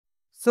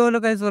So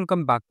hello guys,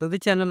 welcome back to the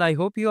channel. I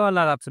hope you all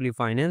are absolutely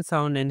fine and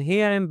sound, and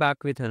here I am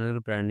back with another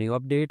brand new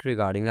update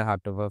regarding the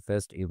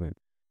Hacktoberfest event.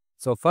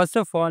 So first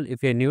of all,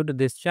 if you're new to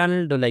this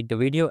channel, do like the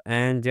video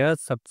and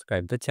just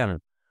subscribe the channel.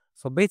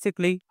 So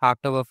basically,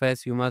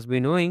 Hacktoberfest, you must be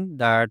knowing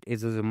that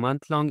it is a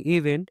month-long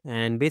event,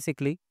 and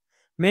basically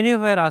many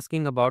were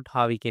asking about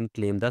how we can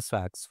claim the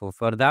swags. So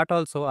for that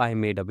also I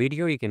made a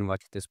video. You can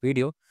watch this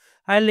video.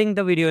 I'll link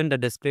the video in the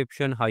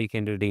description how you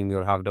can redeem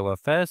your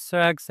Hacktoberfest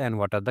swags and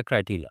what are the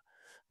criteria.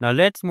 Now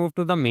let's move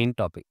to the main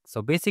topic.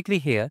 So basically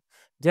here,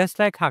 just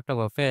like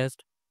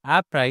Hacktoberfest,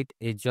 Appwrite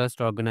is just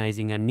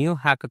organizing a new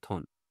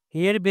hackathon.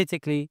 Here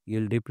basically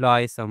you'll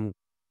deploy some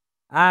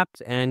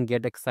apps and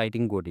get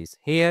exciting goodies.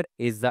 Here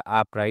is the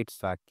Appwrite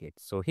Swag Kit.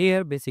 So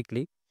here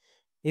basically,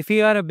 if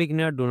you are a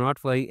beginner, do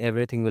not worry,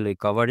 everything will be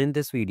covered in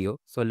this video.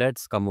 So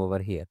let's come over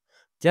here.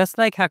 Just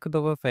like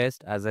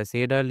Hacktoberfest, as I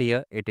said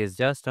earlier, it is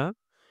just a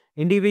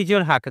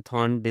individual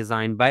hackathon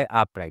designed by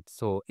Appwrite.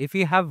 So if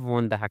you have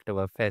won the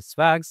Hacktoberfest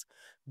swags,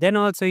 then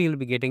also you'll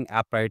be getting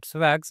Appwrite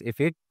swags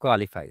if it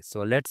qualifies.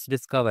 So let's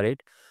discover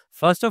it.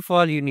 First of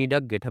all, you need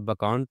a GitHub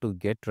account to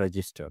get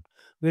registered.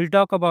 We'll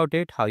talk about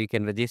it, how you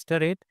can register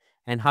it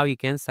and how you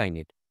can sign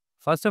it.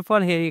 First of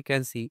all, here you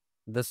can see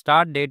the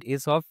start date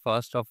is of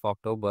 1st of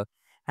October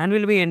and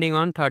will be ending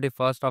on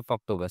 31st of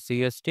October. So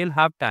you still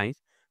have time.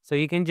 So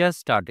you can just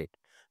start it.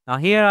 Now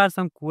here are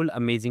some cool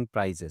amazing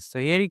prizes. So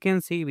here you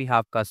can see we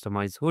have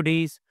customized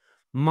hoodies,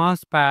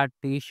 mouse pad,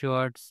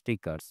 t-shirt,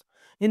 stickers.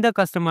 In the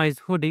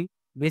customized hoodie,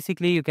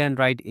 basically you can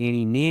write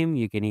any name.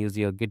 You can use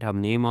your GitHub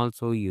name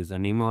also,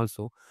 username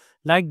also.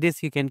 Like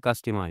this you can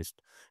customize.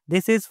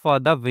 This is for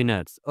the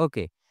winners.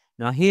 Okay.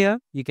 Now here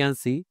you can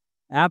see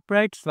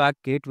Appwrite Swag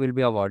Kit will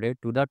be awarded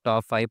to the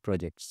top 5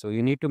 projects. So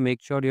you need to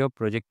make sure your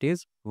project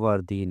is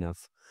worthy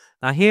enough.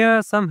 Now, here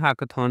are some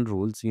hackathon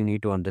rules you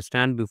need to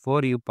understand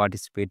before you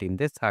participate in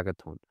this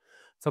hackathon.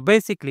 So,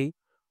 basically,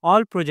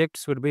 all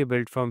projects should be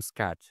built from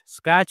scratch.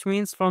 Scratch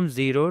means from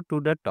zero to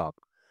the top.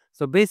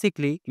 So,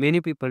 basically, many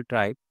people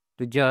try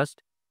to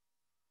just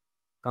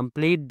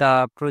complete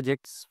the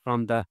projects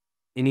from the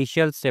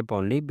initial step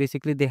only.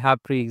 Basically, they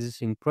have pre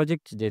existing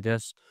projects, they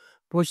just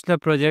push the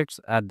projects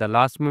at the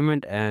last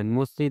moment, and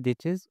mostly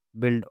this is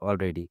built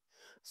already.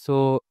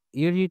 So,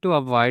 you need to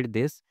avoid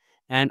this,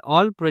 and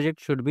all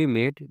projects should be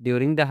made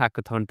during the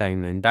hackathon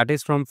timeline, that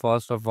is from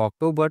 1st of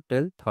October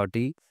till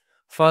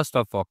 31st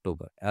of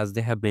October, as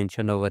they have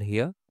mentioned over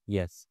here.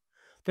 Yes,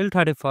 till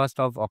 31st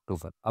of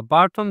October.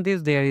 Apart from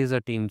this, there is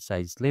a team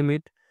size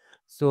limit.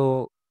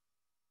 So,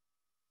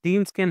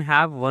 teams can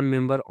have one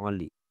member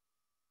only.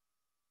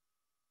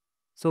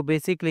 So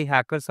basically,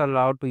 hackers are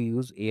allowed to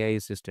use AI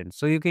assistants.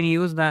 So you can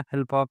use the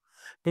help of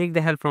take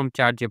the help from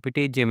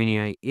ChatGPT,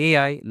 Gemini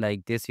AI.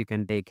 Like this, you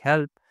can take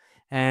help.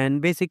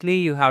 And basically,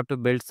 you have to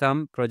build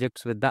some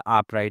projects with the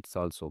Appwrites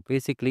also.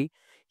 Basically,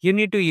 you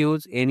need to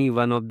use any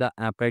one of the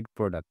Appwrite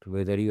product,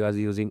 whether you are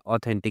using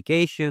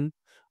authentication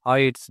or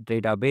its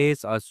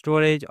database or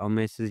storage or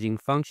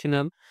messaging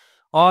functional.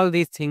 All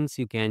these things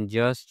you can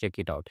just check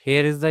it out.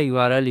 Here is the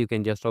URL. You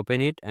can just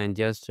open it and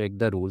just check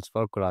the rules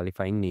for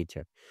qualifying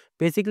nature.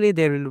 Basically,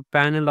 there will be a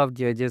panel of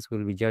judges who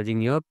will be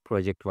judging your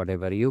project,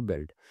 whatever you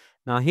build.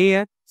 Now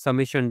here,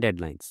 submission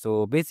deadlines.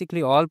 So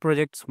basically, all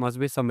projects must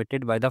be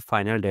submitted by the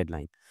final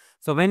deadline.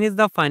 So when is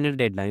the final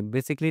deadline?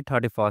 Basically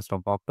 31st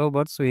of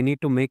October. So you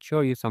need to make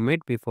sure you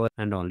submit before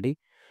and only.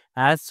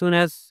 As soon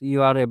as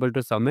you are able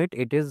to submit,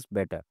 it is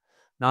better.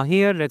 Now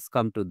here, let's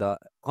come to the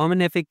common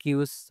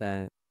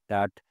FAQs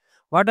that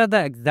what are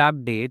the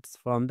exact dates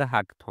from the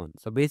hackathon.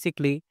 So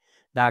basically,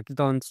 the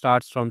hackathon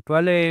starts from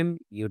 12 a.m.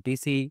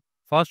 UTC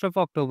 1st of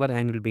October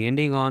and will be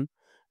ending on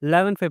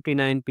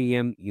 11:59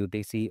 p.m.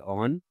 UTC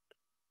on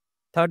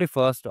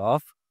 31st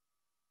of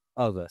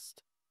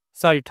August.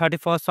 Sorry,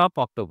 31st of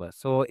October.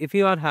 So if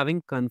you are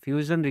having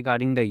confusion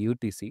regarding the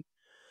UTC,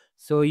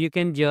 so you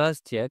can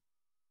just check.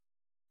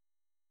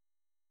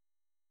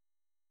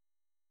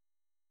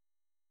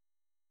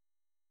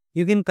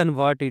 You can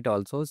convert it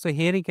also. So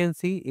here you can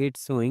see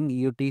it's showing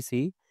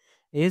UTC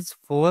is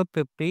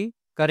 4:50.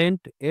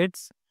 Current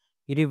its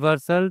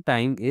universal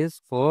time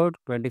is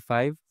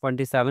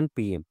 4:27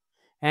 p.m.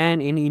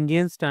 and in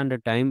Indian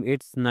Standard Time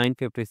it's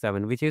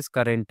 9:57, which is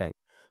current time.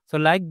 So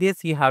like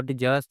this you have to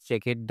just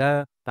check it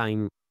the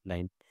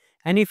timeline.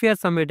 And if you are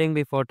submitting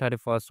before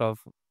 31st of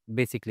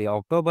basically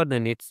October,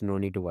 then it's no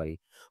need to worry.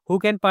 Who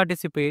can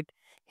participate?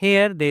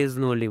 Here there is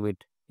no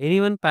limit.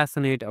 Anyone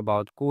passionate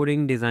about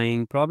coding,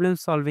 design, problem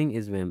solving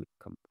is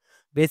welcome.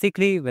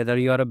 Basically, whether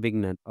you are a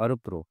beginner or a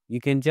pro,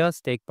 you can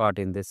just take part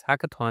in this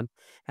hackathon.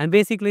 And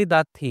basically,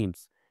 that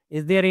themes.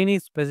 Is there any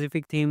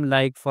specific theme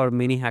like for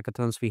many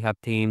hackathons we have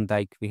theme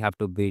like we have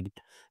to build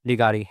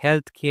regarding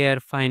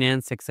healthcare,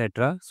 finance,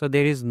 etc. So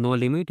there is no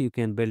limit. You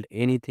can build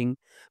anything,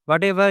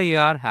 whatever you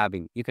are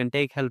having. You can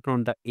take help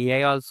from the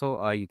AI also,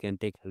 or you can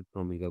take help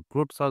from your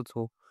groups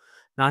also.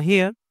 Now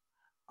here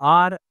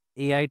are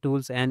AI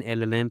tools and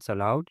LLMs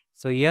allowed?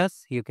 So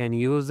yes, you can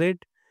use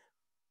it.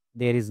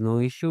 There is no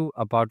issue.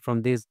 Apart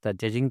from this, the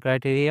judging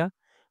criteria.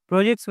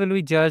 Projects will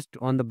be judged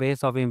on the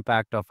base of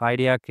impact of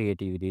idea,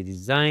 creativity,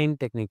 design,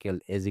 technical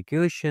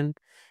execution,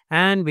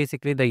 and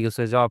basically the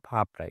usage of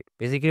Appwrite.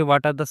 Basically,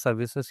 what are the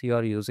services you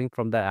are using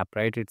from the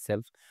Appwrite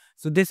itself?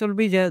 So this will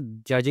be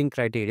judging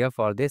criteria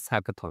for this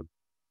hackathon.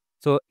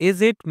 So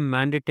is it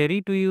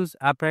mandatory to use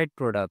Appwrite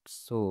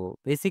products? So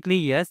basically,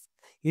 yes,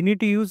 you need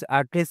to use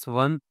at least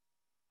one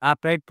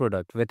Appwrite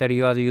product, whether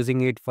you are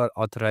using it for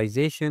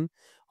authorization,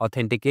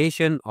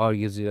 authentication, or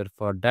use it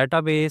for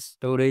database,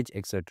 storage,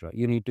 etc.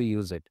 You need to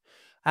use it.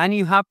 And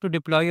you have to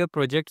deploy your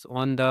projects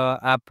on the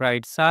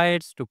Appwrite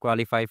sites to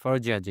qualify for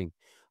judging.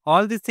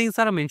 All these things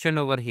are mentioned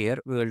over here.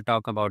 We will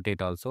talk about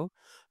it also.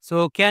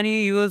 So can you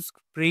use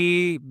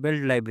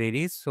pre-built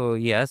libraries? So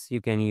yes,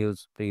 you can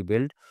use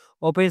pre-built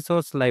open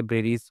source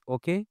libraries.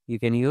 Okay, you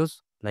can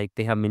use, like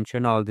they have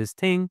mentioned all these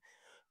things.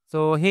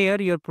 So here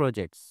your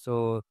projects.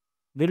 So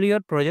will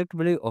your project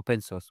be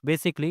open source?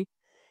 Basically,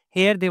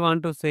 here they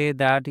want to say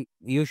that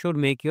you should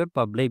make your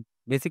public.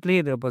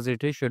 Basically, the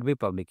repository should be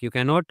public. You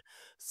cannot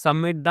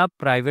submit the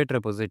private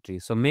repository.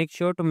 So make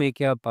sure to make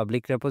your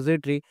public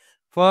repository.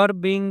 For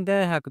being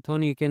the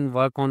hackathon, you can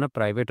work on a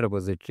private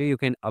repository. You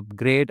can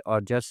upgrade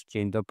or just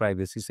change the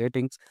privacy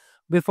settings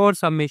before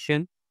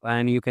submission,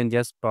 and you can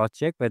just cross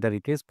check whether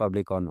it is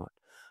public or not.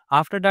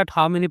 After that,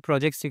 how many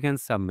projects you can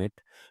submit?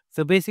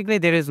 So basically,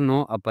 there is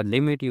no upper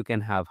limit. You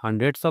can have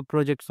hundreds of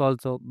projects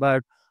also,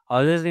 but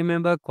always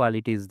remember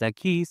quality is the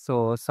key.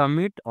 So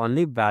submit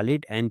only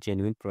valid and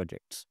genuine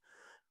projects.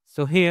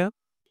 So here,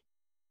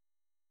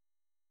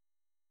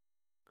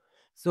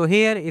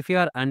 if you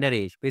are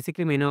underage,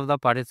 basically many of the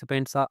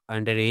participants are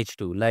underage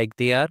too, like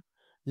they are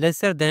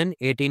lesser than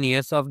 18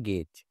 years of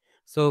age.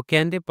 So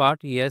can they part?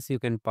 Yes, you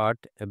can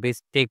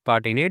take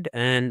part in it,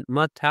 and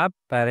must have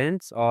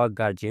parents or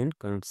guardian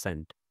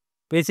consent.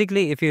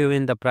 Basically, if you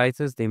win the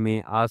prizes, they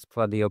may ask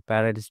for your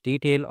parents'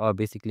 detail or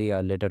basically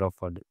a letter of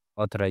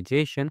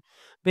authorization.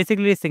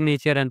 Basically,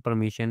 signature and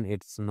permission.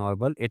 It's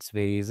normal. It's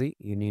very easy.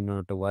 You need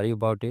not to worry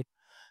about it.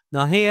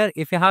 Now here,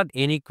 if you have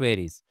any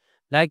queries,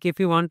 like if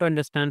you want to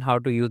understand how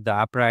to use the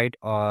Appwrite,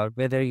 or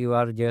whether you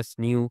are just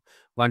new,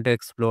 want to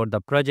explore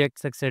the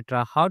projects,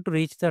 etc., how to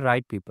reach the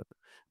right people.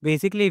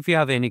 Basically, if you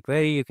have any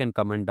query, you can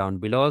comment down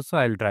below also.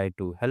 I'll try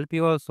to help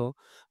you also.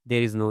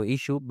 There is no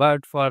issue.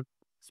 But for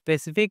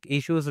specific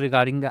issues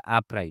regarding the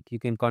Appwrite, you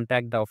can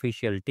contact the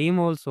official team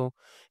also.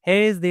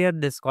 Here is their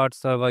Discord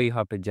server. You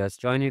have to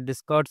just join a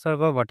Discord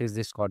server. What is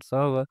Discord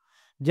server?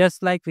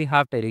 Just like we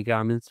have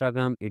Telegram,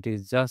 Instagram, it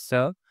is just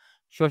a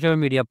social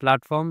media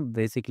platform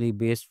basically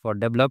based for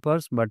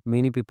developers, but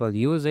many people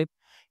use it.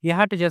 You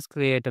have to just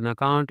create an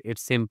account.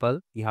 It's simple.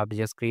 You have to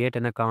just create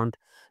an account.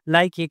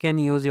 Like you can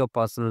use your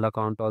personal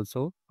account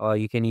also, or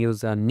you can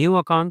use a new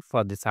account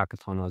for this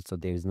hackathon also.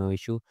 There is no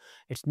issue.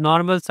 It's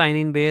normal sign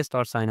in based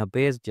or sign up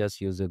based. Just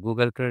use a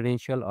Google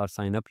credential or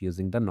sign up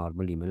using the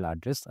normal email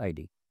address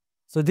ID.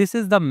 So this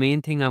is the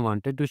main thing I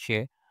wanted to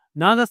share.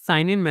 Now the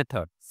sign in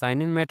method.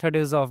 Sign in method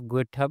is of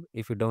GitHub.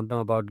 If you don't know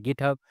about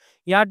GitHub,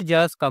 you have to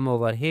just come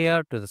over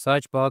here to the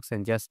search box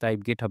and just type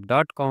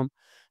github.com,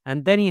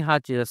 and then you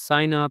have to just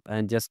sign up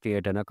and just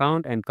create an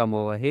account and come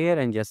over here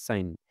and just sign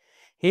in.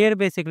 Here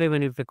basically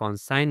when you click on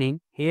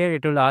signing, here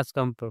it will ask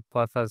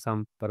for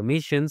some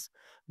permissions.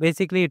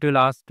 Basically it will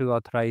ask to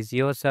authorize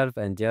yourself,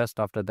 and just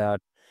after that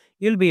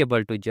you'll be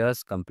able to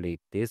just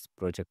complete these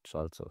projects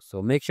also.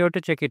 So make sure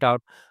to check it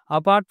out.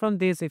 Apart from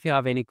this, if you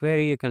have any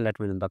query, you can let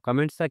me know in the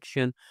comment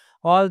section.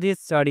 All this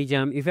study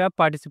jam, if you have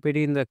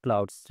participated in the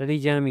cloud study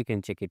jam, you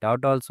can check it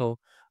out also.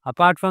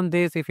 Apart from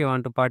this, if you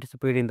want to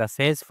participate in the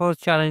Salesforce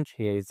challenge,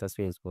 here is the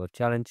Salesforce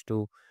challenge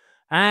too,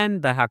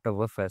 and the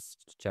hacktoberfest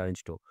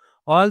challenge too.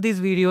 All these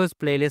videos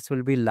playlists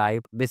will be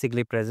live,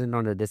 basically present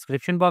on the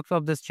description box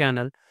of this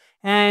channel.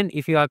 And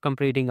if you are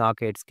completing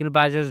arcade skill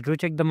badges, do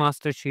check the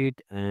master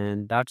sheet.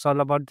 And that's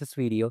all about this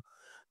video.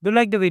 Do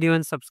like the video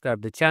and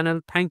subscribe the channel.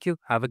 Thank you.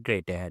 Have a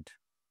great day ahead.